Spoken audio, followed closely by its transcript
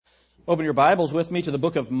Open your Bibles with me to the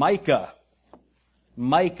book of Micah.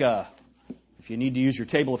 Micah. If you need to use your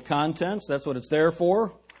table of contents, that's what it's there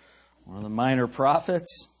for. One of the minor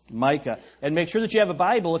prophets, Micah. And make sure that you have a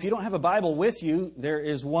Bible. If you don't have a Bible with you, there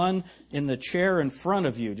is one in the chair in front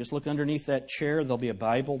of you. Just look underneath that chair. There'll be a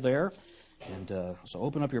Bible there. And so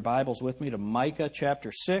open up your Bibles with me to Micah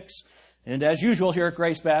chapter 6. And as usual here at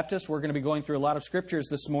Grace Baptist, we're going to be going through a lot of scriptures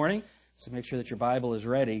this morning. So make sure that your Bible is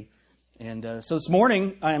ready. And so this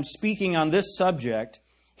morning I am speaking on this subject.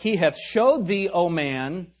 He hath showed thee, O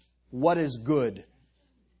man, what is good.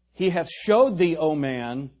 He hath showed thee, O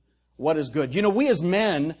man, what is good. You know, we as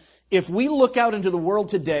men, if we look out into the world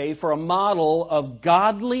today for a model of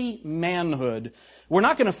godly manhood, we're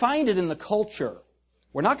not going to find it in the culture.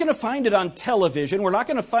 We're not going to find it on television. We're not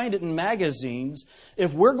going to find it in magazines.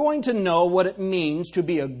 If we're going to know what it means to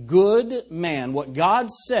be a good man, what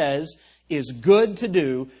God says is good to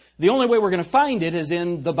do, the only way we're going to find it is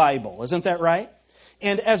in the Bible. Isn't that right?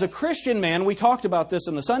 And as a Christian man, we talked about this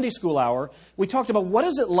in the Sunday school hour. We talked about what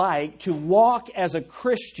is it like to walk as a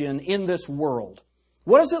Christian in this world?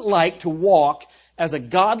 What is it like to walk as a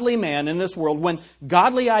godly man in this world when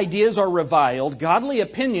godly ideas are reviled, godly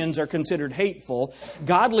opinions are considered hateful,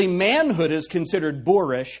 godly manhood is considered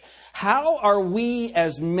boorish? How are we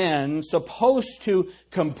as men supposed to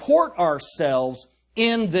comport ourselves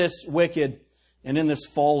in this wicked and in this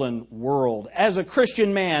fallen world? As a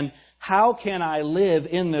Christian man, how can I live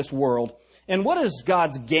in this world? And what is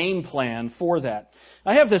God's game plan for that?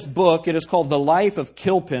 I have this book. It is called The Life of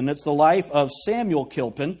Kilpin. It's the life of Samuel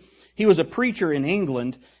Kilpin. He was a preacher in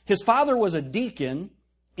England. His father was a deacon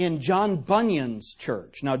in John Bunyan's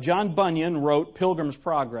church. Now, John Bunyan wrote Pilgrim's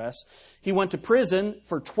Progress. He went to prison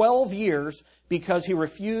for 12 years because he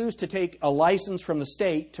refused to take a license from the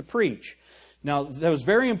state to preach. Now, that was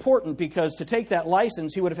very important because to take that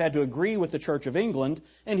license, he would have had to agree with the Church of England,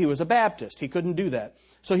 and he was a Baptist. He couldn't do that.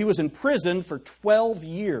 So he was in prison for 12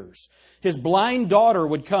 years. His blind daughter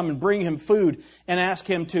would come and bring him food and ask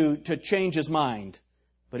him to change his mind.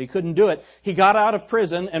 But he couldn't do it. He got out of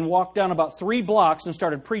prison and walked down about 3 blocks and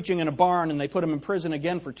started preaching in a barn, and they put him in prison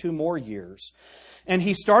again for 2 more years. And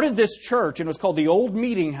he started this church, and it was called the Old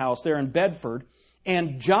Meeting House there in Bedford.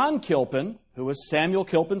 And John Kilpin, who was Samuel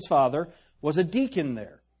Kilpin's father, was a deacon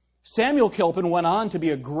there. Samuel Kilpin went on to be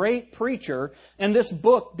a great preacher, and this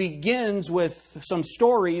book begins with some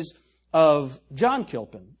stories of John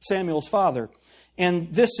Kilpin, Samuel's father.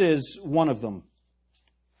 And this is one of them.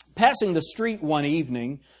 Passing the street one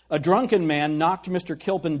evening, a drunken man knocked Mr.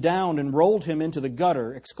 Kilpin down and rolled him into the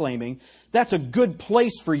gutter, exclaiming, "That's a good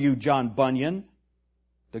place for you, John Bunyan."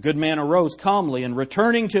 The good man arose calmly and,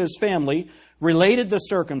 returning to his family, related the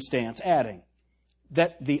circumstance, adding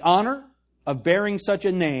that the honor of bearing such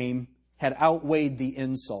a name had outweighed the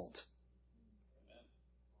insult.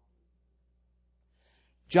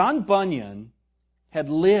 John Bunyan had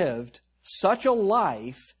lived such a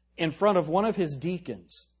life in front of one of his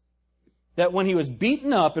deacons that when he was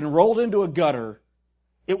beaten up and rolled into a gutter,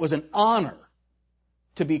 it was an honor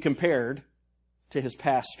to be compared to his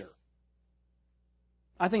pastor.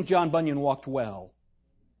 I think John Bunyan walked well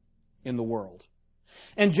in the world.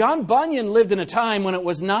 And John Bunyan lived in a time when it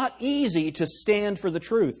was not easy to stand for the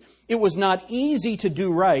truth. It was not easy to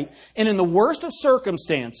do right. And in the worst of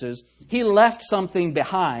circumstances, he left something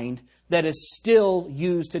behind that is still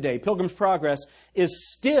used today. Pilgrim's Progress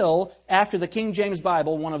is still, after the King James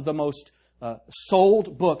Bible, one of the most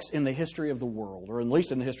sold books in the history of the world, or at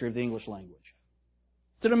least in the history of the English language.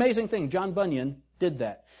 It's an amazing thing. John Bunyan did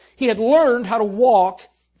that. He had learned how to walk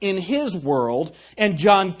in his world, and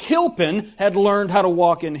John Kilpin had learned how to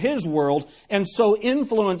walk in his world, and so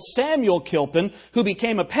influenced Samuel Kilpin, who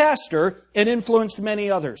became a pastor and influenced many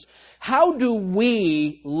others. How do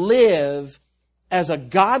we live as a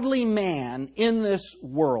godly man in this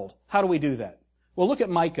world? How do we do that? Well, look at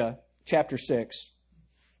Micah chapter 6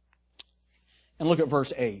 and look at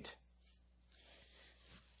verse 8.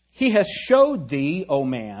 He has showed thee, O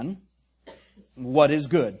man, what is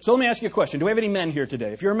good. So let me ask you a question. Do we have any men here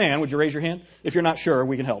today? If you're a man, would you raise your hand? If you're not sure,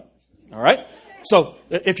 we can help. All right? So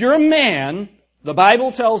if you're a man, the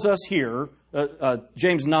Bible tells us here,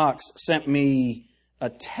 James Knox sent me a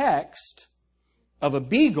text of a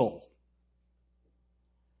beagle.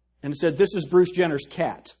 And it said, "This is Bruce Jenner's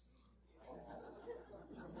cat."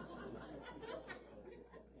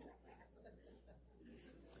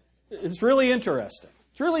 It's really interesting.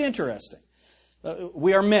 It's really interesting.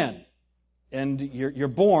 We are men. And you're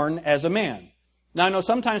born as a man. Now, I know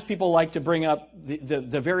sometimes people like to bring up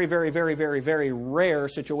the very, very, very, very, very rare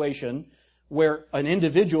situation where an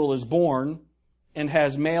individual is born and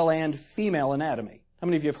has male and female anatomy. How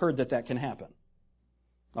many of you have heard that can happen?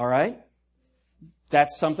 All right?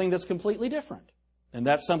 That's something that's completely different. And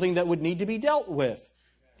that's something that would need to be dealt with.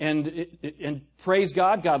 And praise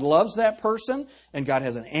God, God loves that person, and God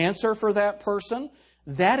has an answer for that person.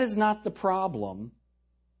 That is not the problem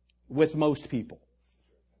with most people.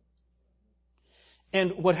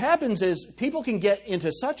 And what happens is people can get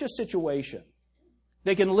into such a situation,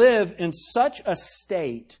 they can live in such a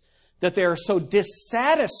state that they are so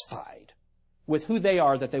dissatisfied with who they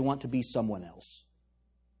are that they want to be someone else.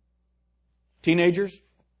 Teenagers,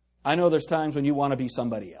 I know there's times when you want to be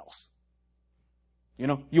somebody else. You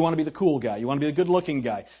know, you want to be the cool guy. You want to be the good-looking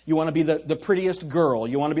guy. You want to be the prettiest girl.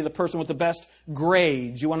 You want to be the person with the best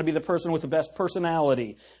grades. You want to be the person with the best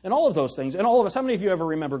personality. And all of those things. And all of us, how many of you ever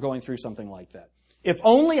remember going through something like that? If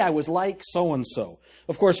only I was like so-and-so.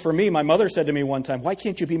 Of course, for me, my mother said to me one time, why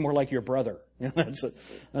can't you be more like your brother? That's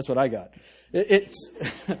what I got. It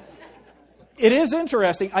is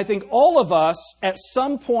interesting. I think all of us, at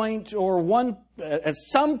some point or at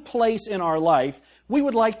some place in our life, we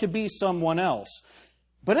would like to be someone else.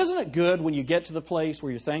 But isn't it good when you get to the place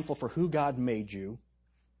where you're thankful for who God made you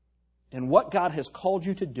and what God has called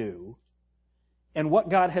you to do and what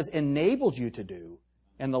God has enabled you to do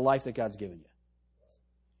and the life that God's given you?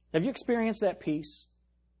 Have you experienced that peace?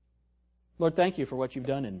 Lord, thank you for what you've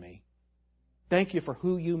done in me. Thank you for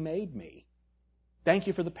who you made me. Thank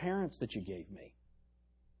you for the parents that you gave me.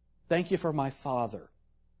 Thank you for my father.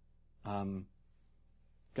 I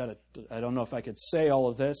don't know if I could say all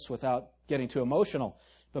of this without getting too emotional,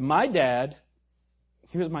 but my dad,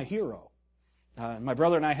 he was my hero. My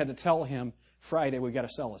brother and I had to tell him Friday we've got to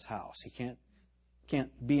sell his house. He can't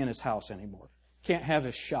be in his house anymore. Can't have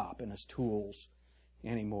his shop and his tools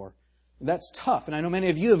anymore. That's tough, and I know many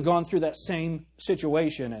of you have gone through that same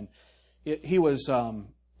situation. And he was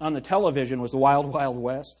on the television was the Wild Wild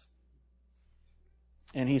West,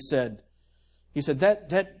 and he said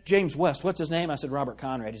that James West, what's his name? I said Robert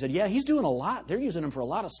Conrad. He said, yeah, he's doing a lot. They're using him for a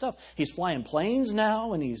lot of stuff. He's flying planes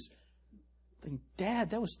now, and he's thinking, Dad,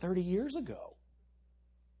 that was 30 years ago.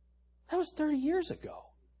 That was 30 years ago.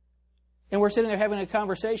 And we're sitting there having a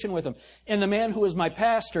conversation with him. And the man who was my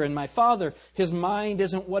pastor and my father, his mind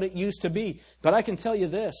isn't what it used to be. But I can tell you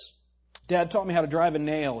this. Dad taught me how to drive a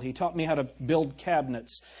nail. He taught me how to build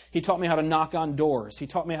cabinets. He taught me how to knock on doors. He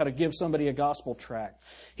taught me how to give somebody a gospel tract.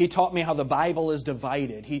 He taught me how the Bible is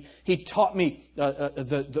divided. He taught me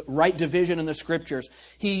the right division in the Scriptures.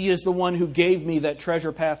 He is the one who gave me that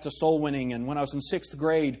treasure path to soul winning. And when I was in 6th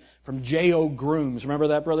grade, from J.O. Grooms, remember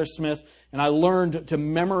that, Brother Smith? And I learned to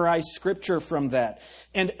memorize Scripture from that.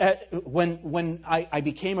 And when I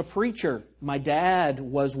became a preacher, my dad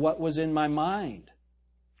was what was in my mind.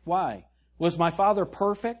 Why? Was my father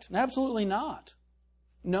perfect? Absolutely not.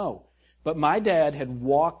 No. But my dad had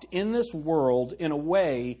walked in this world in a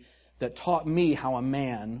way that taught me how a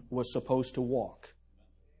man was supposed to walk.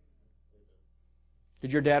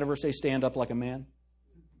 Did your dad ever say, stand up like a man?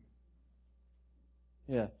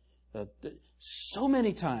 Yeah. So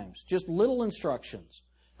many times, just little instructions.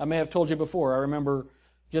 I may have told you before, I remember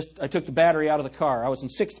I took the battery out of the car. I was in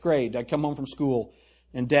 6th grade. I'd come home from school,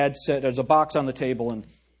 and Dad said, there's a box on the table, and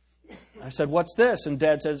I said, what's this? And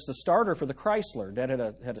Dad said, it's the starter for the Chrysler. Dad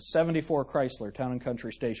had a 74 Chrysler Town and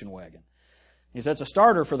Country station wagon. He said, it's a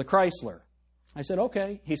starter for the Chrysler. I said,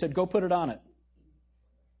 okay. He said, go put it on it.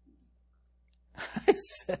 I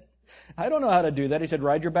said, I don't know how to do that. He said,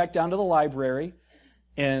 ride your back down to the library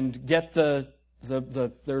and get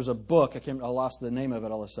there's a book. I lost the name of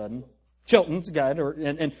it all of a sudden. Chilton's Guide.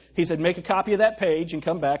 And he said, make a copy of that page and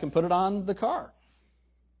come back and put it on the car.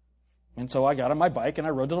 And so I got on my bike and I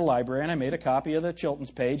rode to the library and I made a copy of the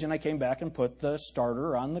Chilton's page and I came back and put the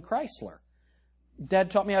starter on the Chrysler.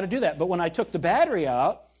 Dad taught me how to do that. But when I took the battery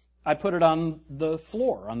out, I put it on the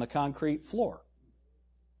floor, on the concrete floor.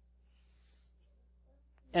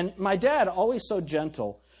 And my dad, always so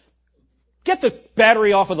gentle, get the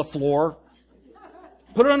battery off of the floor.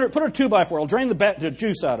 Put it under, put a 2x4. I'll drain the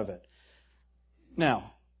juice out of it.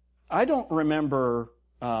 Now, I don't remember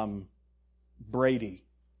Brady.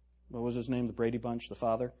 What was his name? The Brady Bunch, the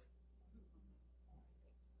father?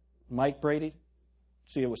 Mike Brady?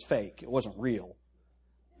 See, it was fake. It wasn't real.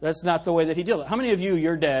 That's not the way that he did it. How many of you,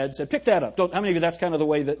 your dad said, pick that up? How many of you, that's kind of the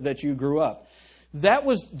way that you grew up? That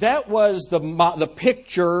was the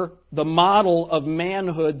picture, the model of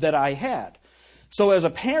manhood that I had. So as a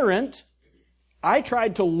parent, I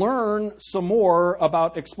tried to learn some more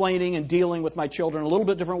about explaining and dealing with my children a little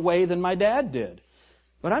bit different way than my dad did.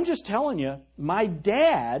 But I'm just telling you, my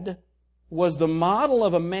dad was the model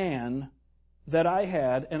of a man that I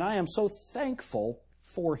had, and I am so thankful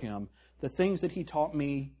for him, the things that he taught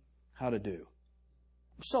me how to do.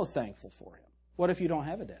 I'm so thankful for him. What if you don't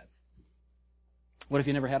have a dad? What if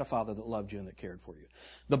you never had a father that loved you and that cared for you?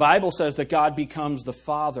 The Bible says that God becomes the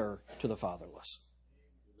father to the fatherless.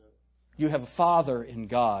 You have a father in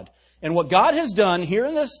God. And what God has done here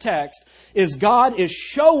in this text is God is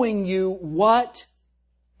showing you what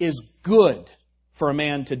is good for a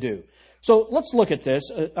man to do. So let's look at this.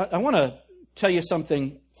 I want to tell you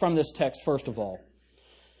something from this text first of all.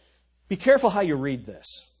 Be careful how you read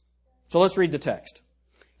this. So let's read the text.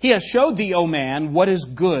 He has showed thee, O man, what is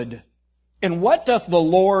good. And what doth the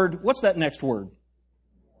Lord, what's that next word?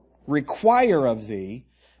 Require of thee,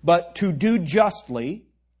 but to do justly,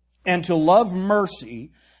 and to love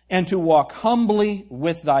mercy, and to walk humbly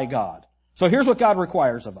with thy God. So here's what God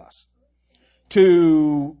requires of us.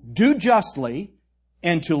 To do justly,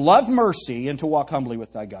 and to love mercy, and to walk humbly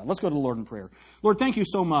with thy God. Let's go to the Lord in prayer. Lord, thank you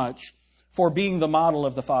so much for being the model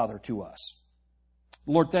of the Father to us.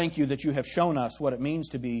 Lord, thank you that you have shown us what it means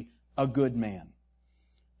to be a good man.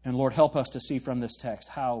 And Lord, help us to see from this text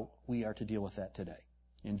how we are to deal with that today.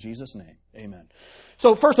 In Jesus' name, amen.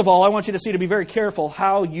 So first of all, I want you to see to be very careful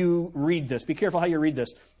how you read this. Be careful how you read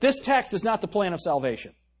this. This text is not the plan of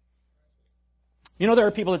salvation. You know, there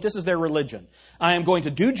are people that this is their religion. I am going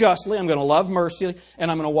to do justly, I'm going to love mercy, and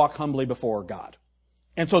I'm going to walk humbly before God.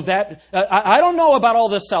 And so that, I don't know about all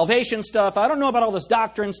this salvation stuff. I don't know about all this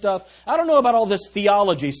doctrine stuff. I don't know about all this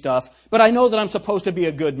theology stuff. But I know that I'm supposed to be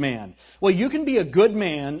a good man. Well, you can be a good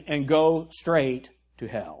man and go straight to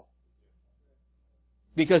hell.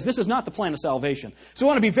 Because this is not the plan of salvation. So we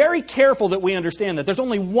want to be very careful that we understand that there's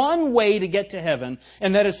only one way to get to heaven,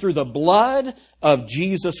 and that is through the blood of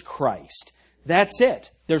Jesus Christ. That's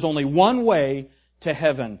it. There's only one way to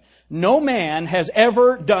heaven. No man has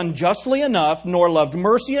ever done justly enough, nor loved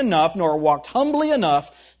mercy enough, nor walked humbly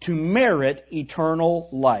enough to merit eternal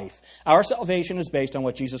life. Our salvation is based on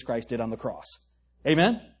what Jesus Christ did on the cross.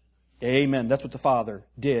 Amen? Amen. That's what the Father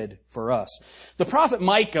did for us. The prophet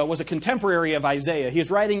Micah was a contemporary of Isaiah. He is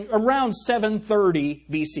writing around 730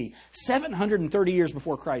 BC. 730 years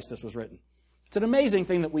before Christ this was written. It's an amazing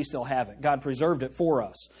thing that we still have it. God preserved it for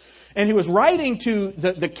us. And he was writing to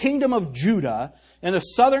the kingdom of Judah and the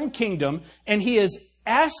southern kingdom, and he is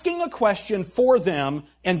asking a question for them,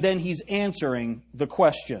 and then he's answering the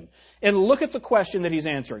question. And look at the question that he's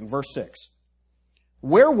answering, verse 6.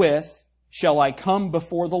 Wherewith shall I come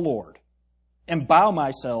before the Lord and bow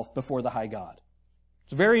myself before the high God?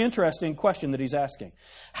 It's a very interesting question that he's asking.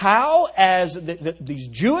 How, as these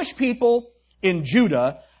Jewish people in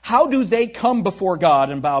Judah, how do they come before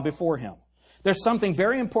God and bow before Him? There's something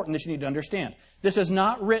very important that you need to understand. This is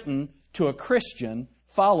not written to a Christian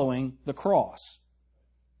following the cross.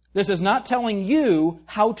 This is not telling you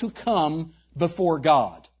how to come before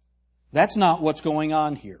God. That's not what's going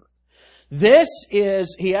on here. This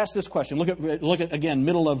is, he asked this question. Look at again,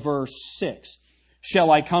 middle of verse 6. Shall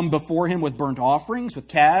I come before Him with burnt offerings, with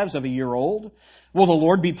calves of a year old? Will the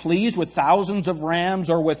Lord be pleased with thousands of rams,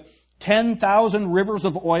 or with 10,000 rivers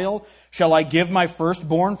of oil? Shall I give my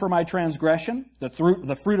firstborn for my transgression, the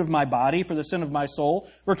fruit of my body for the sin of my soul?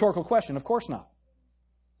 Rhetorical question. Of course not.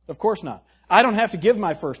 Of course not. I don't have to give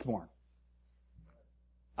my firstborn.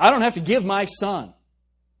 I don't have to give my son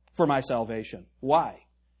for my salvation. Why?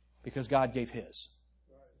 Because God gave His.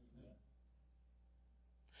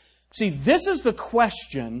 See, this is the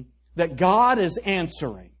question that God is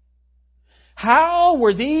answering. How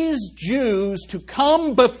were these Jews to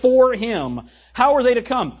come before Him? How were they to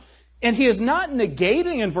come? And He is not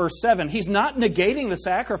negating in verse 7, He's not negating the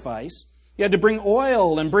sacrifice. He had to bring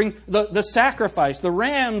oil and bring the sacrifice, the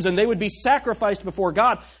rams, and they would be sacrificed before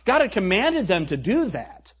God. God had commanded them to do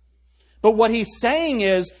that. But what He's saying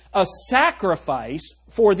is a sacrifice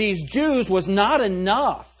for these Jews was not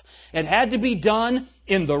enough. It had to be done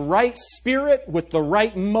in the right spirit with the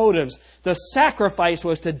right motives. The sacrifice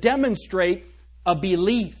was to demonstrate a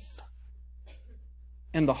belief.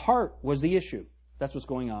 And the heart was the issue. That's what's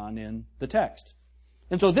going on in the text.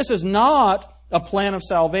 And so this is not a plan of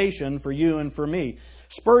salvation for you and for me.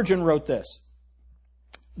 Spurgeon wrote this.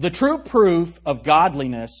 The true proof of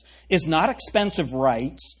godliness is not expensive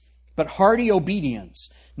rites, but hearty obedience.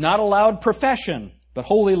 Not a loud profession, but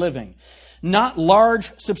holy living. Not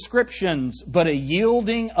large subscriptions, but a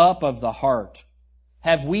yielding up of the heart.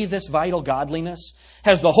 Have we this vital godliness?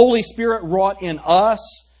 Has the Holy Spirit wrought in us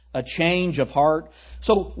a change of heart?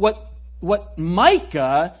 So what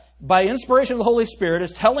Micah, by inspiration of the Holy Spirit,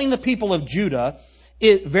 is telling the people of Judah,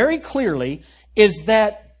 very clearly, is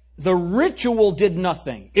that the ritual did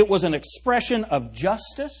nothing. It was an expression of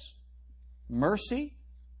justice, mercy,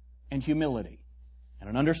 and humility. And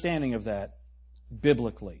an understanding of that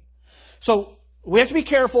biblically. So we have to be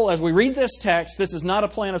careful as we read this text. This is not a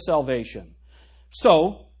plan of salvation.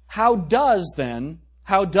 So, how does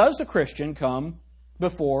a Christian come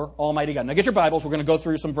before Almighty God? Now get your Bibles, we're going to go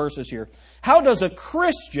through some verses here. How does a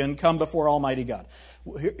Christian come before Almighty God?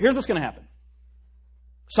 Here's what's going to happen.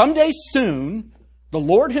 Someday soon, the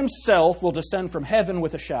Lord Himself will descend from heaven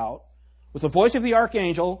with a shout, with the voice of the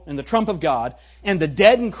archangel and the trump of God, and the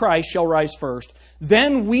dead in Christ shall rise first.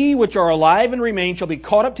 Then we which are alive and remain shall be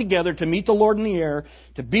caught up together to meet the Lord in the air,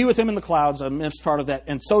 to be with Him in the clouds. I'm part of that.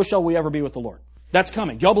 And so shall we ever be with the Lord. That's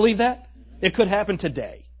coming. Do y'all believe that? It could happen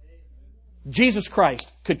today. Jesus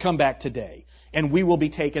Christ could come back today, and we will be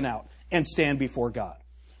taken out and stand before God.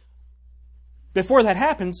 Before that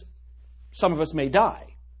happens, some of us may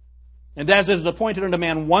die. And as it is appointed unto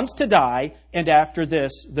man once to die, and after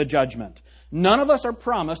this, the judgment. None of us are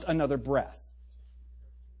promised another breath.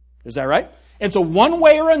 Is that right? And so one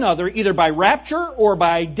way or another, either by rapture or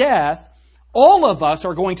by death, all of us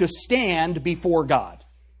are going to stand before God.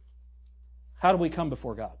 How do we come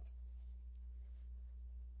before God?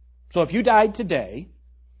 So if you died today,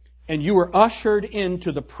 and you were ushered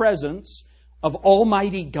into the presence of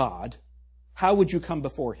Almighty God, how would you come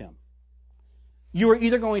before Him? You are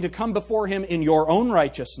either going to come before Him in your own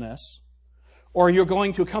righteousness, or you're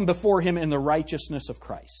going to come before Him in the righteousness of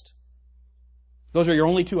Christ. Those are your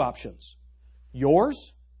only two options.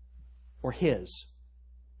 Yours or His.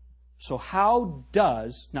 So how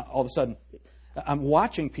does... Now, all of a sudden, I'm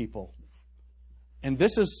watching people, and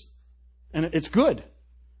it's good.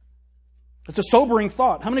 It's a sobering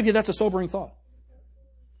thought. How many of you that's a sobering thought?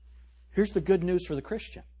 Here's the good news for the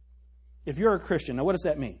Christian. If you're a Christian, now what does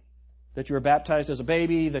that mean? That you were baptized as a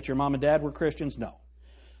baby, that your mom and dad were Christians? No.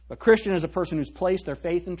 A Christian is a person who's placed their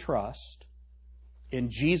faith and trust in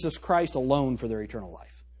Jesus Christ alone for their eternal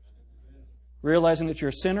life. Realizing that you're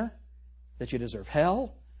a sinner, that you deserve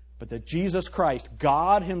hell, but that Jesus Christ,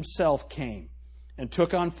 God Himself, came and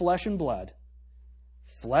took on flesh and blood,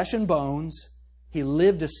 flesh and bones. He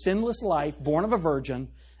lived a sinless life, born of a virgin,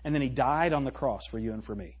 and then He died on the cross for you and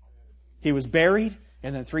for me. He was buried,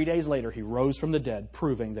 and then 3 days later, He rose from the dead,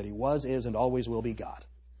 proving that He was, is, and always will be God.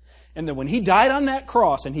 And then when He died on that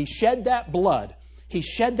cross and He shed that blood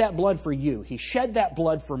for you. He shed that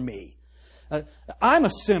blood for me. I'm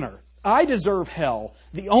a sinner. I deserve hell.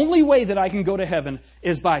 The only way that I can go to heaven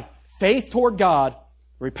is by faith toward God,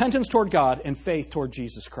 repentance toward God, and faith toward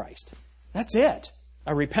Jesus Christ. That's it.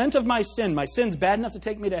 I repent of my sin. My sin's bad enough to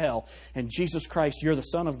take me to hell. And Jesus Christ, You're the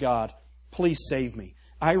Son of God. Please save me.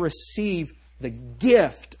 I receive the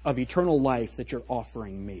gift of eternal life that You're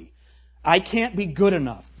offering me. I can't be good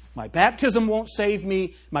enough. My baptism won't save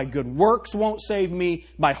me. My good works won't save me.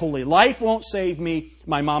 My holy life won't save me.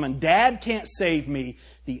 My mom and dad can't save me.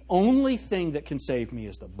 The only thing that can save me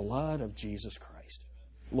is the blood of Jesus Christ.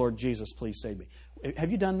 Lord Jesus, please save me.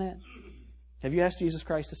 Have you done that? Have you asked Jesus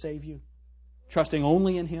Christ to save you? Trusting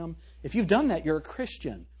only in Him? If you've done that, you're a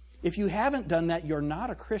Christian. If you haven't done that, you're not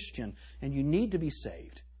a Christian, and you need to be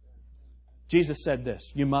saved. Jesus said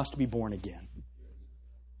this, you must be born again.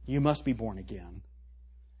 You must be born again.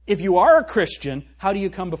 If you are a Christian, how do you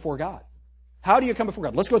come before God? How do you come before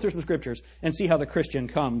God? Let's go through some scriptures and see how the Christian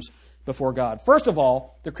comes before God. First of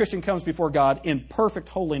all, the Christian comes before God in perfect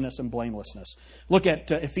holiness and blamelessness. Look at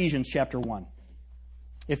Ephesians chapter 1.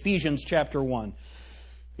 Ephesians chapter 1.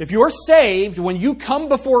 If you're saved, when you come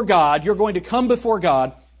before God, you're going to come before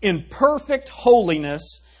God in perfect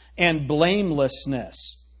holiness and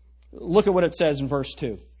blamelessness. Look at what it says in verse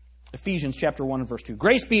 2. Ephesians chapter 1 and verse 2.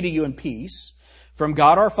 Grace be to you and peace from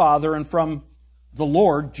God our Father and from the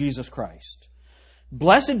Lord Jesus Christ.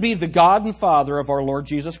 Blessed be the God and Father of our Lord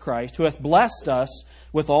Jesus Christ, who hath blessed us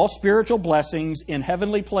with all spiritual blessings in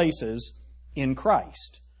heavenly places in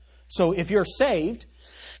Christ. So if you're saved,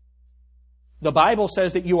 the Bible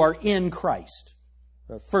says that you are in Christ.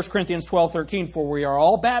 1 Corinthians 12:13, for we are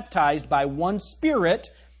all baptized by one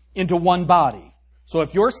Spirit into one body. So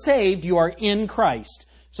if you're saved, you are in Christ.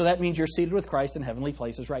 So that means you're seated with Christ in heavenly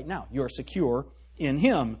places right now. You are secure in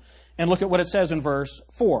Him. And look at what it says in verse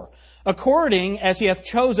 4. According as He hath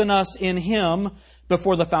chosen us in Him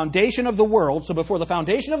before the foundation of the world. So before the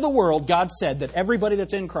foundation of the world, God said that everybody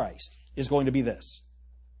that's in Christ is going to be this.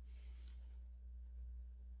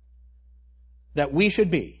 That we should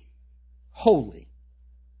be holy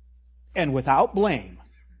and without blame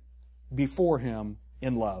before Him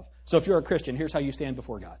in love. So if you're a Christian, here's how you stand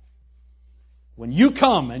before God. When you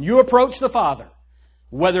come and you approach the Father,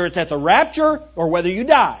 whether it's at the rapture or whether you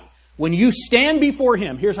die, when you stand before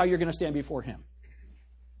Him, here's how you're going to stand before Him.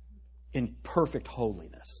 In perfect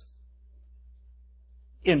holiness.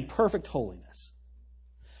 In perfect holiness.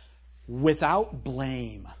 Without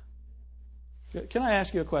blame. Can I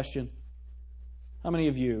ask you a question? How many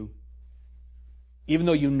of you even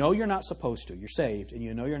though you know you're not supposed to, you're saved, and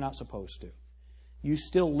you know you're not supposed to, you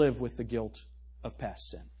still live with the guilt of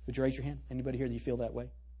past sin. Would you raise your hand? Anybody here that you feel that way?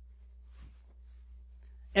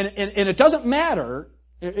 And it doesn't matter.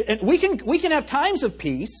 And we can have times of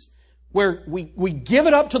peace where we give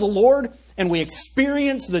it up to the Lord and we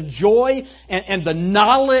experience the joy and the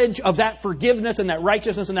knowledge of that forgiveness and that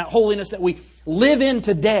righteousness and that holiness that we live in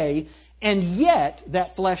today. And yet,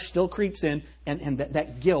 that flesh still creeps in and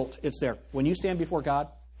that guilt, it's there. When you stand before God,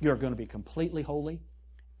 you're going to be completely holy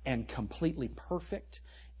and completely perfect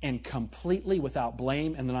and completely without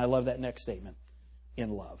blame. And then I love that next statement,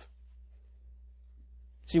 in love.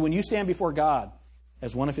 See, when you stand before God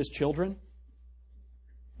as one of His children,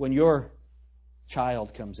 when your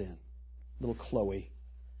child comes in, little Chloe,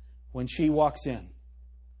 when she walks in,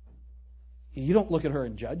 you don't look at her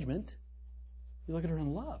in judgment. You look at her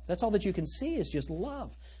in love. That's all that you can see is just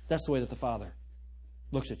love. That's the way that the Father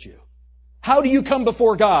looks at you. How do you come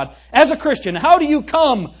before God? As a Christian, how do you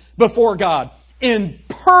come before God? In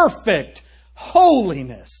perfect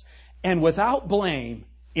holiness and without blame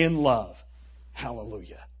in love.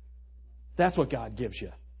 Hallelujah. That's what God gives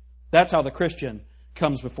you. That's how the Christian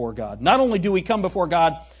comes before God. Not only do we come before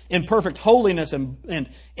God in perfect holiness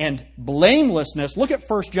and blamelessness, look at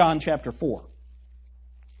 1 John chapter 4.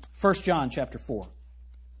 1 John chapter 4.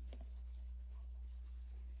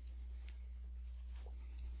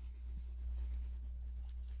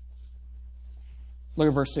 Look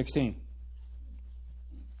at verse 16.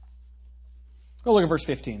 Go look at verse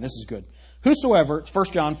 15. This is good. Whosoever, 1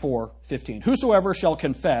 John 4:15. Whosoever shall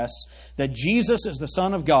confess that Jesus is the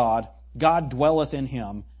Son of God, God dwelleth in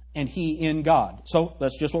him, and he in God. So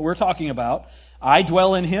that's just what we're talking about. I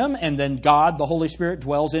dwell in him, and then God, the Holy Spirit,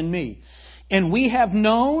 dwells in me. And we have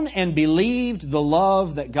known and believed the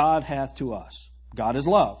love that God hath to us. God is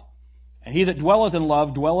love. And he that dwelleth in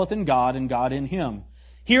love dwelleth in God, and God in him.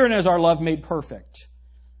 Herein is our love made perfect,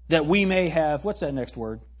 that we may have, what's that next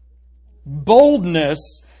word?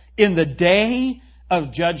 Boldness in the day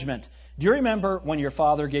of judgment. Do you remember when your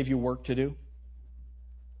father gave you work to do?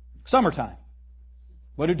 Summertime.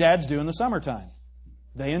 What do dads do in the summertime?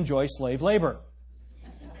 They enjoy slave labor.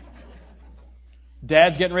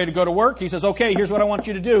 Dad's getting ready to go to work. He says, okay, here's what I want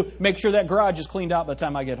you to do. Make sure that garage is cleaned out by the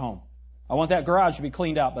time I get home. I want that garage to be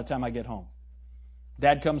cleaned out by the time I get home.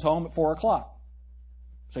 Dad comes home at 4 o'clock.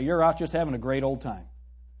 So you're out just having a great old time.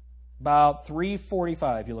 About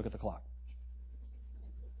 3:45, you look at the clock.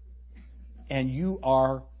 And you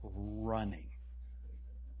are running.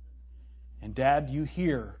 And Dad, you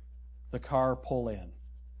hear the car pull in.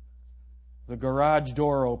 The garage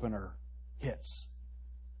door opener hits.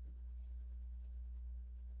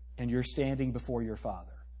 And you're standing before your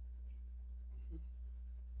father.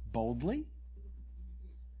 Boldly?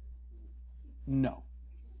 No.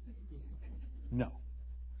 No.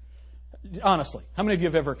 Honestly, how many of you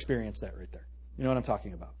have ever experienced that right there? You know what I'm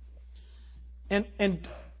talking about. And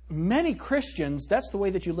many Christians, that's the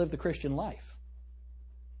way that you live the Christian life.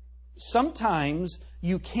 Sometimes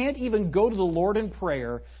you can't even go to the Lord in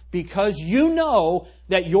prayer because you know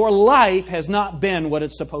that your life has not been what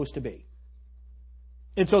it's supposed to be.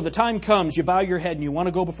 And so the time comes, you bow your head and you want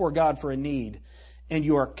to go before God for a need, and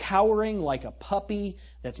you are cowering like a puppy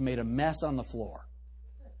that's made a mess on the floor.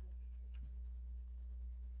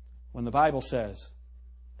 When the Bible says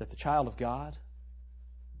that the child of God,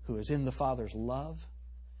 who is in the Father's love,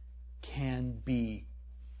 can be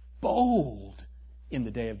bold in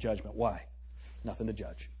the day of judgment. Why? Nothing to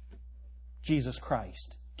judge. Jesus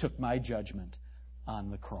Christ took my judgment on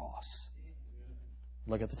the cross.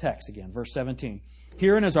 Look at the text again, verse 17.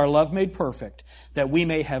 Herein is our love made perfect, that we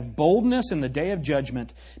may have boldness in the day of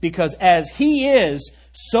judgment, because as He is,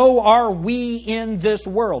 so are we in this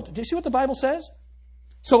world. Do you see what the Bible says?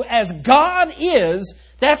 So as God is,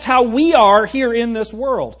 that's how we are here in this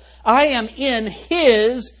world. I am in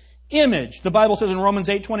His image. The Bible says in Romans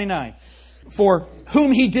 8:29, for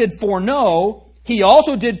whom He did foreknow, He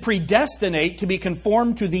also did predestinate to be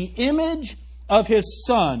conformed to the image of His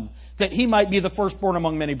Son, that He might be the firstborn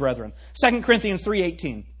among many brethren. 2 Corinthians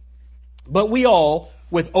 3:18. But we all,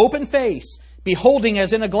 with open face, beholding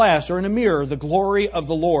as in a glass or in a mirror the glory of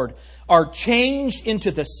the Lord, are changed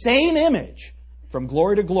into the same image from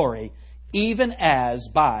glory to glory, even as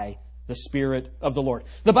by the Spirit of the Lord.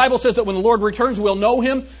 The Bible says that when the Lord returns, we'll know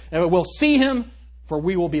Him and we'll see Him, for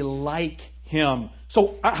we will be like Him.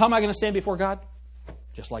 So how am I going to stand before God?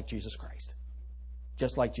 Just like Jesus Christ.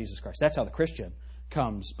 Just like Jesus Christ. That's how the Christian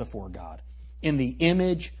comes before God, in the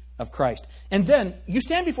image of Christ. And then you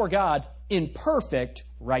stand before God in perfect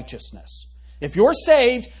righteousness. If you're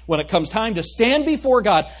saved, when it comes time to stand before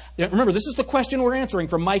God, remember, this is the question we're answering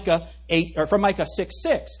from Micah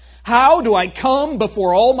 6:6. How do I come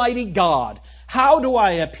before Almighty God? How do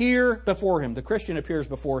I appear before Him? The Christian appears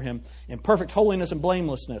before Him in perfect holiness and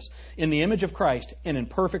blamelessness, in the image of Christ, and in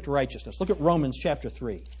perfect righteousness. Look at Romans chapter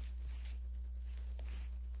 3.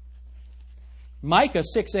 Micah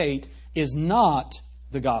 6:8 is not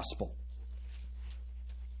the gospel.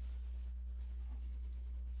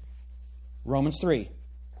 Romans 3.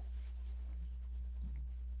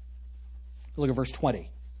 Look at verse 20.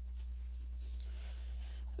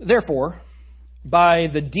 Therefore, by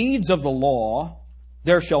the deeds of the law,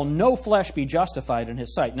 there shall no flesh be justified in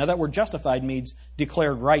His sight. Now that word justified means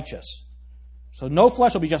declared righteous. So no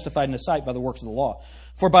flesh will be justified in His sight by the works of the law.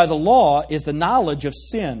 For by the law is the knowledge of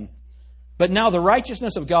sin. But now the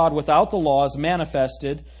righteousness of God without the law is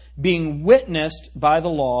manifested, being witnessed by the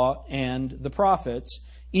law and the prophets,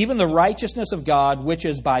 even the righteousness of God, which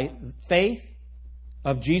is by faith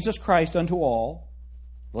of Jesus Christ unto all.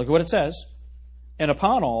 Look at what it says. And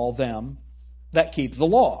upon all them that keep the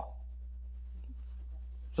law.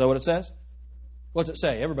 Is that what it says? What's it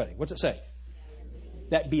say? Everybody, what's it say?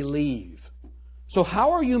 That believe. So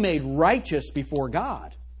how are you made righteous before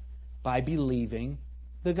God? By believing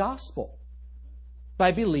the gospel.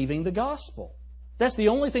 By believing the gospel. That's the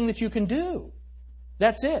only thing that you can do.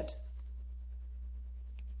 That's it.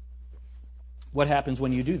 What happens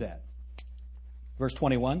when you do that? Verse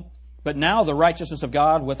 21. But now the righteousness of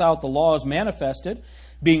God without the law is manifested,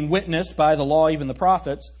 being witnessed by the law, even the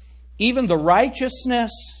prophets, even the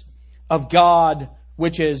righteousness of God,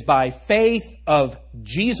 which is by faith of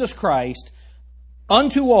Jesus Christ,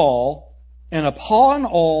 unto all, and upon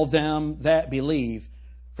all them that believe.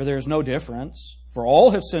 For there is no difference, for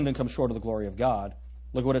all have sinned and come short of the glory of God.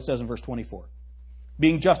 Look what it says in verse 24.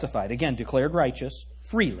 Being justified, again, declared righteous,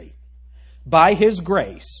 freely, by His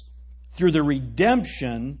grace, through the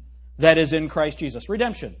redemption that is in Christ Jesus.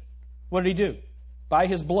 Redemption. What did He do? By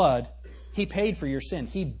His blood, He paid for your sin.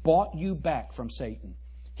 He bought you back from Satan.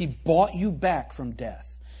 He bought you back from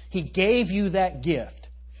death. He gave you that gift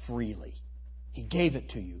freely. He gave it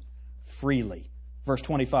to you freely. Verse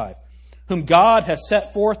 25. Whom God has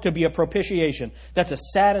set forth to be a propitiation. That's a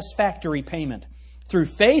satisfactory payment. Through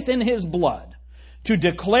faith in His blood, to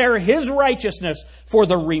declare His righteousness for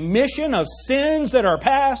the remission of sins that are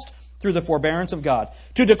past through the forbearance of God.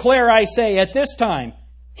 To declare, I say, at this time,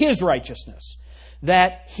 His righteousness,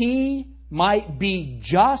 that He might be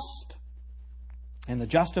just and the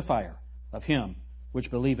justifier of him which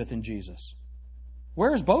believeth in Jesus.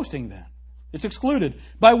 Where is boasting then? It's excluded.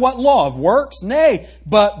 By what law? Of works? Nay,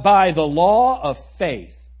 but by the law of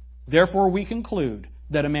faith. Therefore we conclude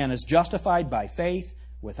that a man is justified by faith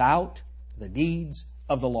without the deeds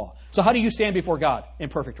of the law. So how do you stand before God? In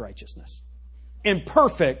perfect righteousness. In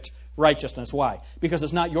perfect righteousness. Why? Because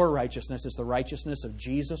it's not your righteousness, it's the righteousness of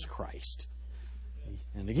Jesus Christ.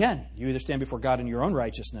 And again, you either stand before God in your own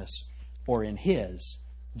righteousness or in His,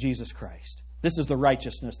 Jesus Christ. This is the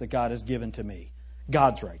righteousness that God has given to me.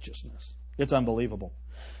 God's righteousness. It's unbelievable.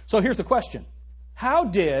 So here's the question.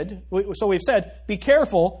 So we've said, be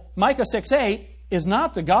careful, Micah 6:8 is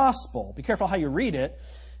not the gospel. Be careful how you read it.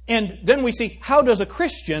 And then we see, how does a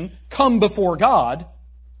Christian come before God?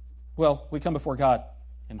 Well, we come before God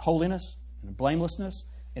in holiness, and in blamelessness,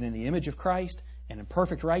 and in the image of Christ, and in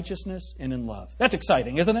perfect righteousness, and in love. That's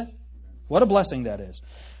exciting, isn't it? What a blessing that is.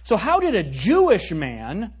 So how did a Jewish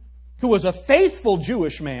man, who was a faithful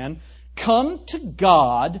Jewish man, come to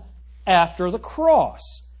God after the cross?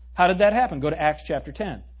 How did that happen? Go to Acts chapter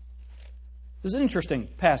 10. This is an interesting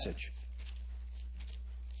passage.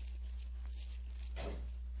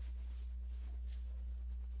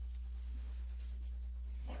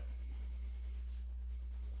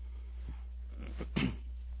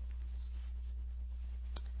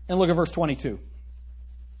 And look at verse 22.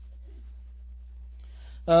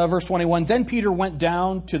 Verse 21, Then Peter went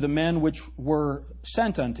down to the men which were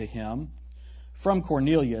sent unto him from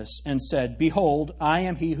Cornelius, and said, Behold, I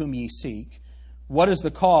am he whom ye seek. What is the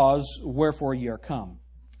cause wherefore ye are come?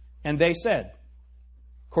 And they said,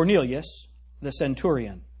 Cornelius, the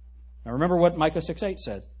centurion. Now remember what Micah 6:8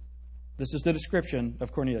 said. This is the description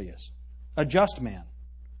of Cornelius. A just man,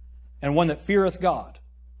 and one that feareth God,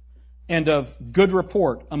 and of good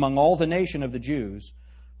report among all the nation of the Jews,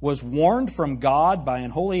 was warned from God by an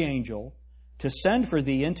holy angel to send for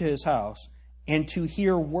thee into his house, and to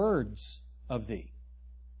hear words of thee.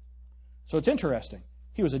 So it's interesting.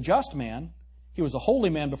 He was a just man. He was a holy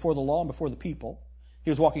man before the law and before the people. He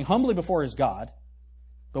was walking humbly before his God.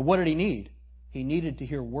 But what did he need? He needed to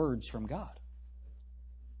hear words from God.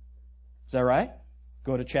 Is that right?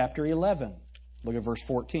 Go to chapter 11 Look at verse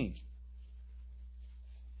 14.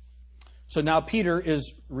 So now Peter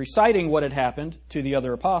is reciting what had happened to the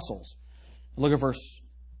other apostles. Look at verse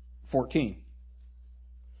 14.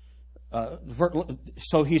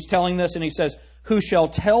 So he's telling this and he says, who shall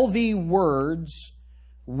tell thee words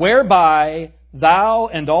whereby thou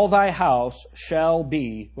and all thy house shall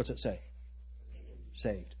be, what's it say?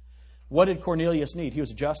 Saved. What did Cornelius need? He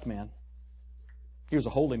was a just man. He was a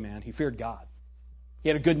holy man. He feared God. He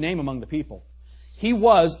had a good name among the people. He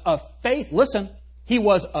was a he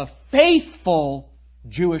was a faithful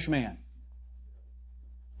Jewish man.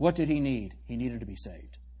 What did he need? He needed to be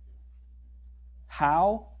saved.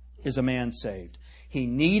 How is a man saved? He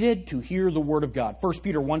needed to hear the Word of God. 1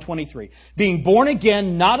 Peter 1:23. Being born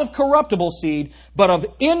again, not of corruptible seed, but of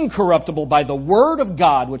incorruptible by the Word of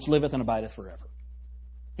God, which liveth and abideth forever.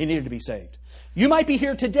 He needed to be saved. You might be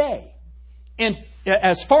here today, and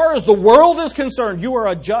as far as the world is concerned, you are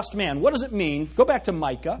a just man. What does it mean? Go back to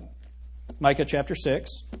Micah. Micah chapter 6.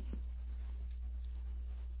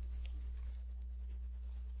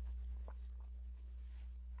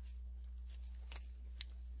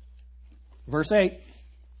 Verse 8.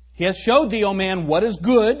 He hath showed thee, O man, what is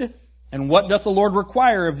good, and what doth the Lord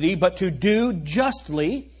require of thee, but to do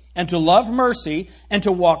justly, and to love mercy, and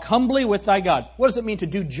to walk humbly with thy God. What does it mean to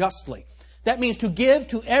do justly? That means to give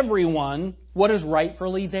to everyone what is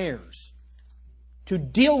rightfully theirs. To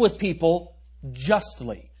deal with people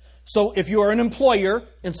justly. So if you are an employer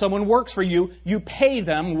and someone works for you, you pay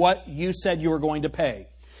them what you said you were going to pay.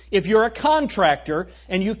 If you're a contractor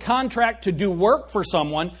and you contract to do work for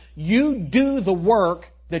someone, you do the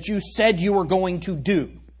work that you said you were going to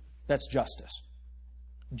do. That's justice.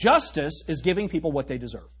 Justice is giving people what they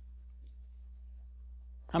deserve.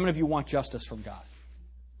 How many of you want justice from God?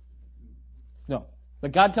 No.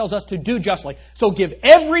 But God tells us to do justly. So give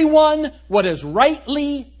everyone what is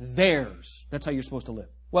rightly theirs. That's how you're supposed to live.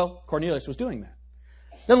 Well, Cornelius was doing that.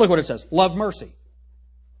 Then look what it says. Love mercy.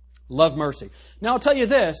 Love mercy. Now I'll tell you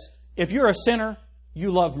this. If you're a sinner,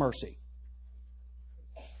 you love mercy.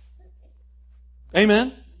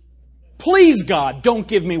 Amen? Please, God, don't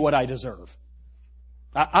give me what I deserve.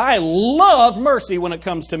 I love mercy when it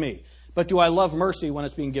comes to me. But do I love mercy when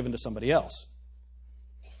it's being given to somebody else?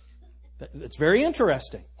 It's very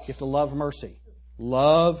interesting. You have to love mercy.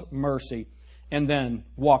 Love mercy. And then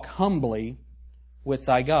walk humbly with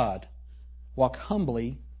thy God. Walk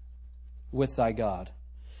humbly with thy God.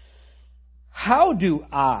 How do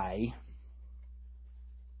I,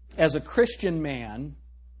 as a Christian man,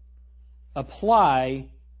 apply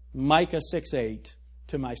Micah 6:8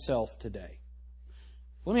 to myself today?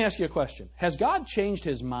 Let me ask you a question. Has God changed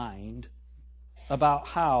His mind about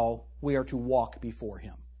how we are to walk before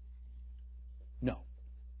Him? No.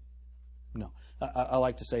 No. I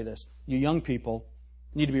like to say this. You young people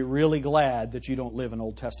need to be really glad that you don't live in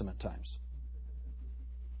Old Testament times.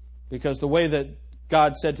 Because the way that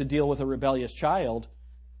God said to deal with a rebellious child,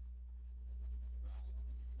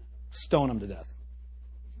 stone him to death.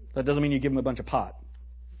 That doesn't mean you give him a bunch of pot.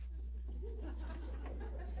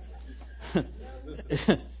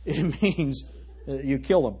 It means you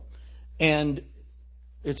kill him. And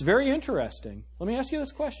it's very interesting. Let me ask you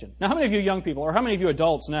this question. Now, how many of you young people, or how many of you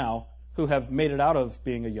adults now who have made it out of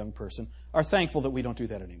being a young person, are thankful that we don't do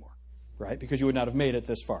that anymore? Right? Because you would not have made it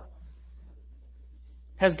this far.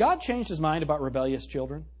 Has God changed His mind about rebellious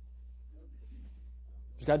children?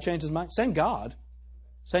 Has God changed His mind? Same God.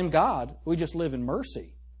 Same God. We just live in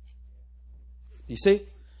mercy. You see?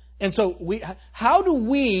 And so how do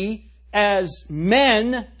we, as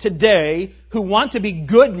men today who want to be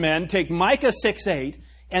good men, take Micah 6:8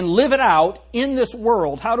 and live it out in this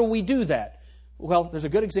world? How do we do that? Well, there's a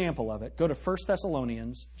good example of it. Go to 1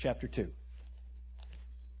 Thessalonians chapter 2.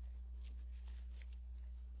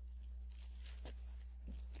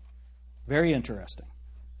 Very interesting.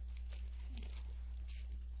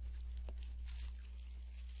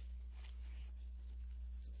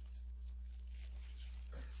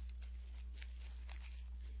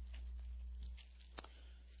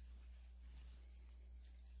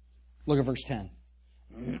 Look at verse 10.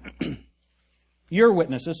 Your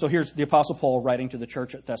witnesses, so here's the Apostle Paul writing to the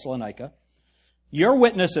church at Thessalonica. Your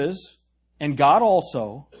witnesses, and God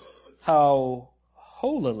also, how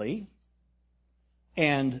holily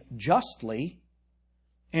and justly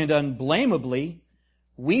and unblameably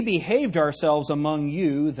we behaved ourselves among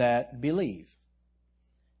you that believe.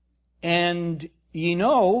 And ye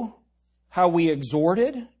know how we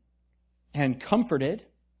exhorted and comforted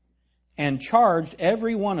and charged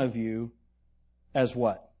every one of you as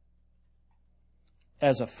what?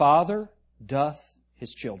 As a father doth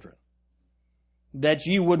his children. That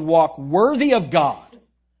ye would walk worthy of God,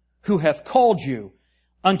 who hath called you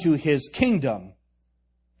unto His kingdom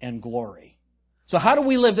and glory. So how do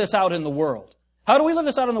we live this out in the world? How do we live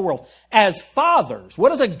this out in the world? As fathers, what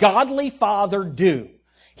does a godly father do?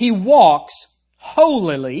 He walks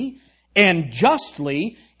holily and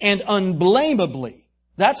justly and unblameably.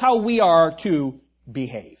 That's how we are to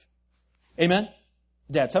behave. Amen?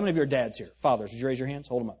 Dads, how many of you are dads here? Fathers, did you raise your hands?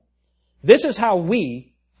 Hold them up. This is how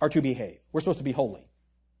we are to behave. We're supposed to be holy.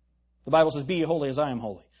 The Bible says, be ye holy as I am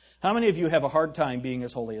holy. How many of you have a hard time being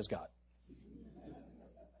as holy as God?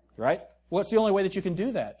 Right? What's the only way that you can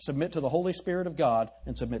do that? Submit to the Holy Spirit of God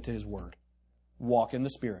and submit to His Word. Walk in the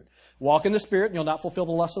Spirit. Walk in the Spirit and you'll not fulfill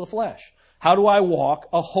the lust of the flesh. How do I walk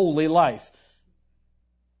a holy life?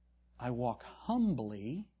 I walk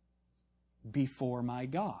humbly before my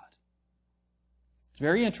God. It's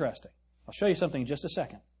very interesting. I'll show you something in just a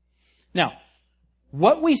second. Now,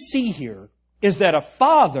 what we see here is that a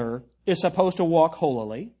father is supposed to walk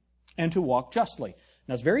holily and to walk justly.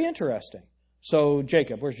 Now, it's very interesting. So,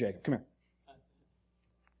 Jacob, where's Jacob? Come here.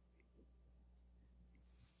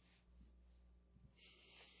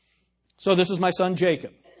 So this is my son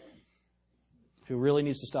Jacob, who really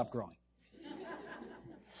needs to stop growing.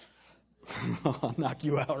 I'll knock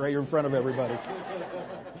you out right here in front of everybody.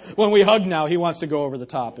 When we hug now, he wants to go over the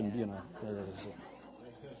top and, there it is.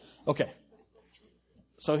 Okay.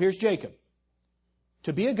 So here's Jacob.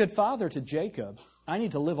 To be a good father to Jacob, I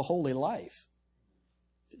need to live a holy life.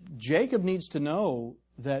 Jacob needs to know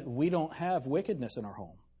that we don't have wickedness in our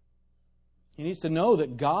home. He needs to know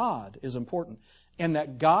that God is important and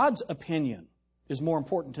that God's opinion is more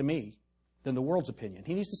important to me than the world's opinion.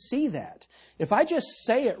 He needs to see that. If I just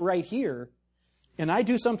say it right here and I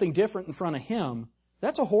do something different in front of him,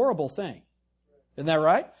 that's a horrible thing. Isn't that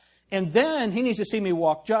right? And then he needs to see me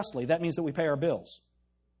walk justly. That means that we pay our bills.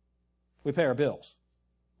 We pay our bills.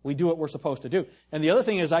 We do what we're supposed to do. And the other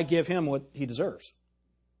thing is I give him what he deserves.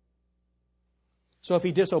 So if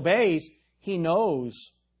he disobeys, he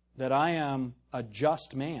knows that I am a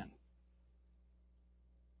just man.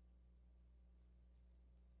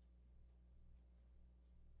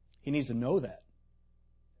 He needs to know that.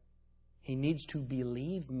 He needs to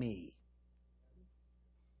believe me.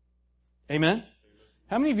 Amen?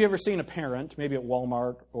 How many of you ever seen a parent, maybe at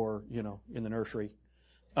Walmart or, in the nursery,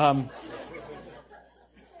 and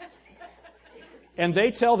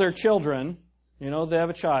they tell their children, they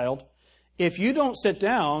have a child, if you don't sit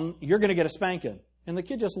down, you're going to get a spanking. And the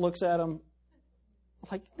kid just looks at them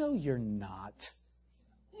like, no, you're not.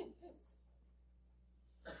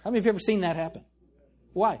 How many of you have ever seen that happen?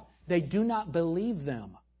 Why? They do not believe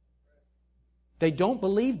them. They don't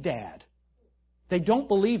believe Dad. They don't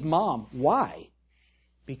believe Mom. Why?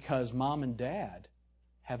 Because Mom and Dad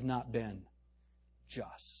have not been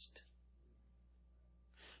just.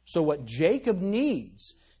 So what Jacob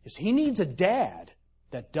needs is he needs a dad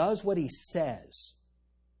that does what he says.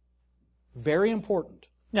 Very important.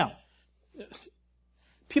 Now,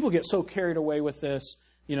 people get so carried away with this,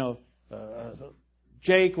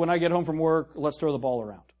 Jake, when I get home from work, let's throw the ball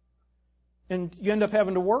around. And you end up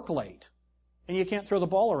having to work late. And you can't throw the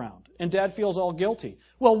ball around. And Dad feels all guilty.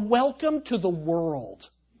 Well, welcome to the world.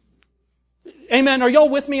 Amen. Are y'all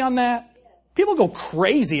with me on that? People go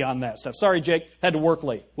crazy on that stuff. Sorry, Jake, had to work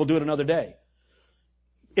late. We'll do it another day.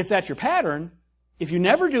 If that's your pattern, if you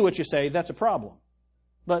never do what you say, that's a problem.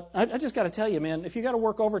 But I just got to tell you, man, if you got to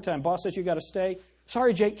work overtime, boss says you got to stay.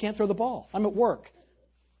 Sorry, Jake, can't throw the ball. I'm at work.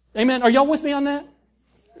 Amen. Are y'all with me on that?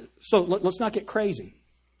 So let's not get crazy.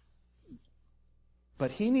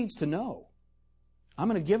 But he needs to know, I'm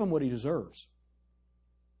going to give him what he deserves.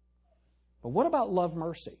 But what about love,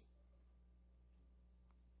 mercy?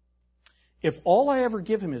 If all I ever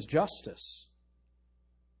give him is justice,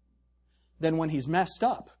 then when he's messed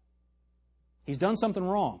up, he's done something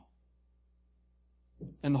wrong,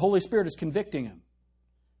 and the Holy Spirit is convicting him,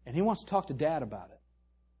 and he wants to talk to Dad about it.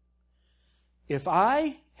 If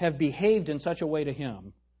I have behaved in such a way to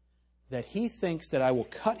him that he thinks that I will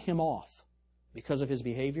cut him off because of his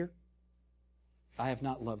behavior, I have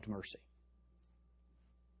not loved mercy.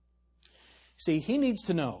 See, he needs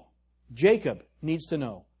to know, Jacob needs to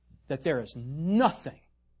know, that there is nothing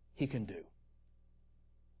he can do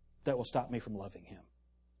that will stop me from loving him.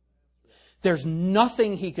 There's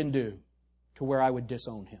nothing he can do to where I would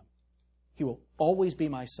disown him. He will always be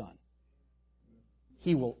my son.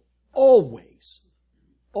 He will always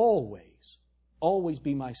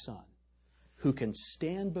be my son who can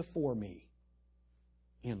stand before me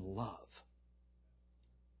in love.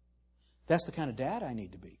 That's the kind of dad I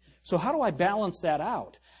need to be. So how do I balance that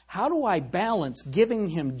out? How do I balance giving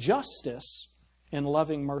him justice and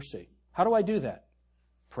loving mercy? How do I do that?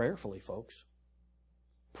 Prayerfully, folks.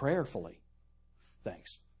 Prayerfully.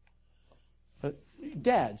 Thanks.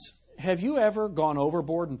 Dads, have you ever gone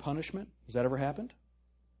overboard in punishment? Has that ever happened?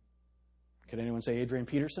 Can anyone say Adrian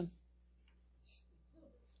Peterson?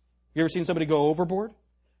 You ever seen somebody go overboard?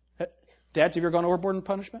 Dads, have you ever gone overboard in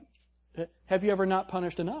punishment? Have you ever not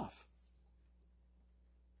punished enough?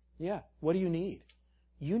 Yeah. What do you need?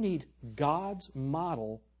 You need God's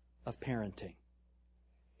model of parenting.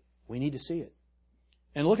 We need to see it.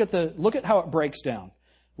 And look at how it breaks down.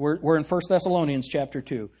 We're in 1 Thessalonians chapter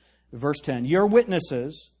 2, verse 10. You're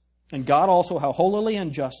witnesses, and God also, how holily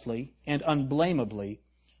and justly and unblameably.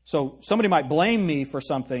 So somebody might blame me for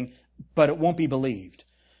something, but it won't be believed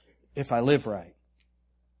if I live right.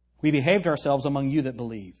 We behaved ourselves among you that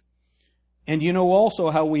believe. And you know also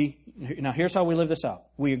now here's how we live this out.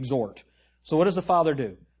 We exhort. So what does the Father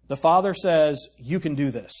do? The Father says, you can do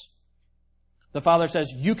this. The Father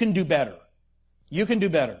says, you can do better. You can do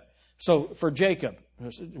better. So for Jacob,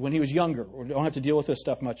 when he was younger, we don't have to deal with this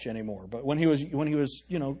stuff much anymore, but when he was,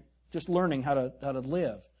 just learning how to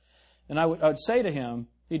live, and I would say to him,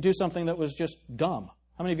 he'd do something that was just dumb.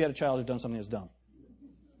 How many of you had a child who's done something that's dumb?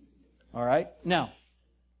 All right? Now,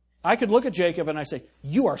 I could look at Jacob and I say,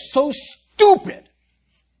 you are so stupid.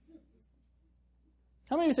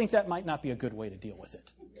 How many of you think that might not be a good way to deal with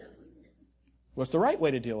it? What's the right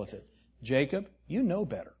way to deal with it? Jacob, you know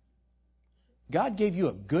better. God gave you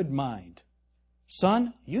a good mind.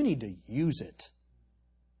 Son, you need to use it.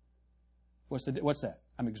 What's that?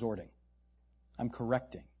 I'm exhorting. I'm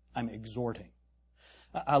correcting. I'm exhorting.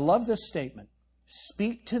 I love this statement.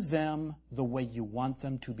 Speak to them the way you want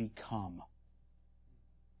them to become.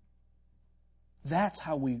 That's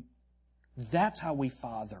how we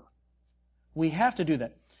father. We have to do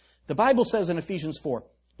that. The Bible says in Ephesians 4,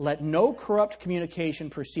 let no corrupt communication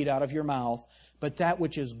proceed out of your mouth, but that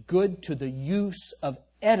which is good to the use of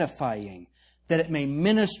edifying, that it may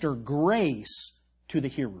minister grace to the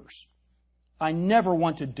hearers. I never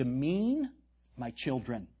want to demean my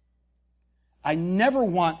children. I never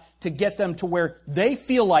want to get them to where they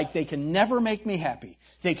feel like they can never make me happy.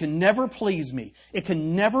 They can never please me. It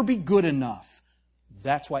can never be good enough.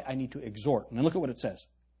 That's why I need to exhort. And look at what it says.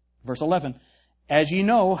 Verse 11, as ye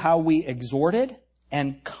know how we exhorted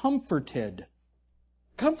and comforted.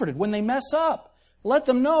 Comforted when they mess up. Let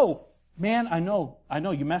them know, man, I know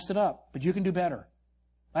you messed it up, but you can do better.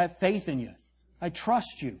 I have faith in you. I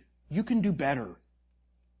trust you. You can do better.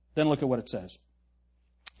 Then look at what it says.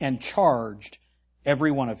 And charged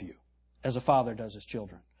every one of you, as a father does his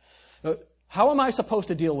children. How am I supposed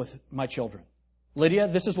to deal with my children? Lydia,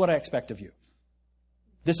 this is what I expect of you.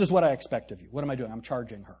 This is what I expect of you. What am I doing? I'm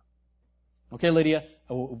charging her. Okay, Lydia,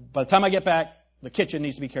 by the time I get back, the kitchen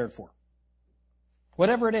needs to be cared for.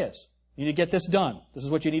 Whatever it is, you need to get this done. This is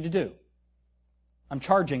what you need to do. I'm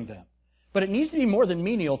charging them. But it needs to be more than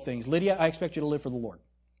menial things. Lydia, I expect you to live for the Lord.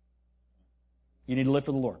 You need to live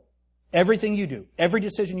for the Lord. Everything you do, every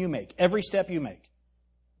decision you make, every step you make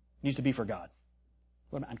needs to be for God.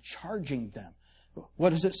 I'm charging them. What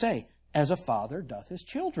does it say? As a father doth his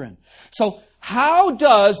children. So how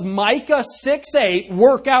does Micah 6:8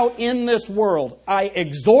 work out in this world? I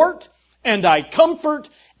exhort and I comfort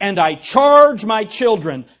and I charge my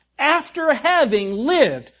children after having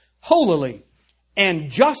lived holily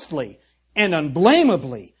and justly and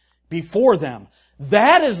unblameably before them.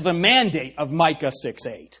 That is the mandate of Micah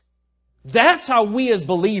 6:8. That's how we as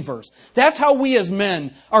believers, that's how we as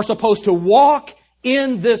men are supposed to walk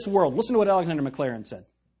in this world. Listen to what Alexander Maclaren said.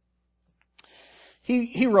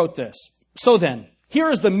 He wrote this. So then, here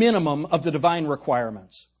is the minimum of the divine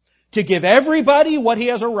requirements. To give everybody what he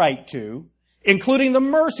has a right to, including the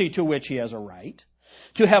mercy to which he has a right,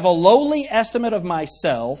 to have a lowly estimate of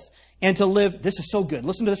myself, and to live, this is so good,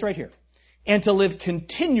 listen to this right here, and to live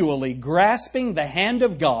continually grasping the hand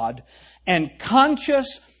of God and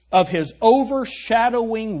conscious of his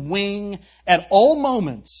overshadowing wing at all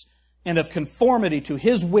moments and of conformity to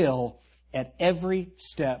his will at every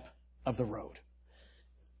step of the road.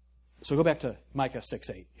 So go back to Micah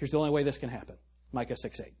 6:8. Here's the only way this can happen. Micah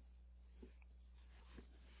 6:8.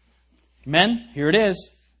 Men, here it is.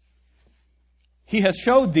 He hath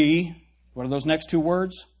showed thee, what are those next two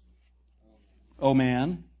words? O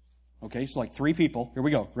man. Okay, so like three people. Here we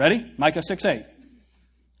go. Ready? Micah 6:8.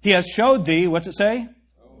 He hath showed thee, what's it say?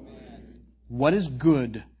 O man. What is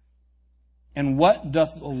good, and what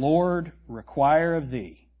doth the Lord require of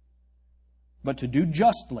thee, but to do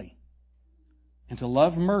justly, and to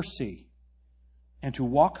love mercy, and to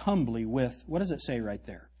walk humbly with, what does it say right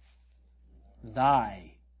there?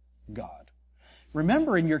 Thy God.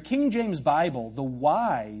 Remember, in your King James Bible, the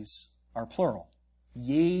Y's are plural.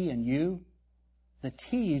 Ye and you. The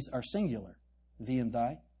T's are singular. thee and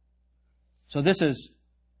thy. So this is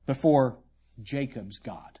before Jacob's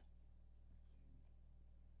God,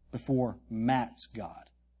 before Matt's God,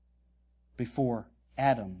 before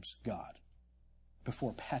Adam's God,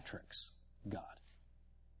 before Patrick's God.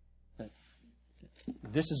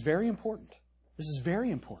 This is very important. This is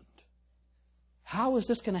very important. How is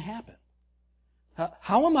this going to happen?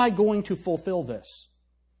 How am I going to fulfill this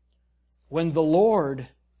when the Lord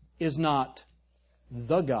is not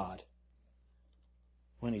the God,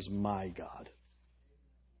 when He's my God?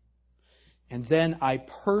 And then I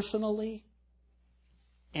personally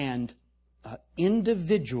and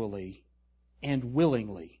individually and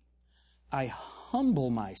willingly, I humble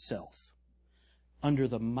myself under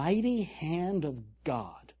the mighty hand of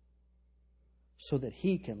God so that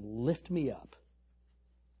He can lift me up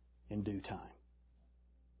in due time.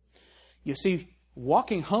 You see,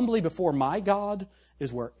 walking humbly before my God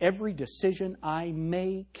is where every decision I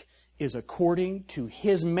make is according to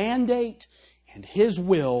His mandate and His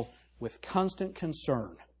will, with constant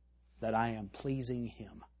concern that I am pleasing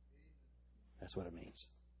Him. That's what it means.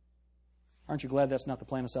 Aren't you glad that's not the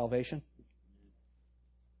plan of salvation?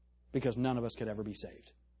 Because none of us could ever be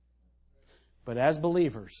saved. But as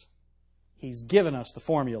believers, He's given us the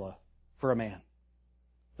formula for a man,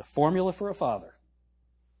 the formula for a father.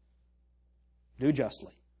 Do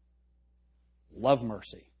justly, love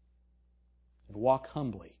mercy, and walk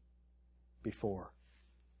humbly before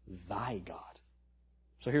thy God.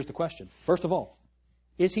 So here's the question. First of all,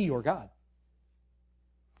 is He your God?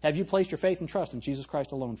 Have you placed your faith and trust in Jesus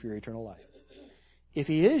Christ alone for your eternal life? If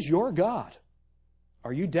He is your God,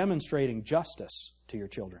 are you demonstrating justice to your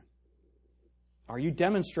children? Are you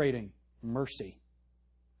demonstrating mercy?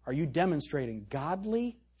 Are you demonstrating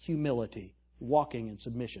godly humility, walking in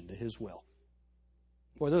submission to His will?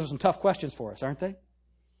 Boy, those are some tough questions for us, aren't they? You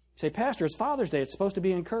say, Pastor, it's Father's Day. It's supposed to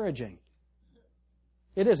be encouraging.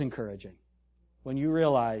 It is encouraging when you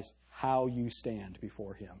realize how you stand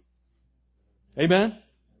before Him. Amen?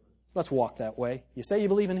 Let's walk that way. You say you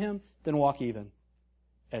believe in Him, then walk even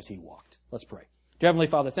as He walked. Let's pray. Dear Heavenly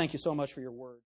Father, thank you so much for your word.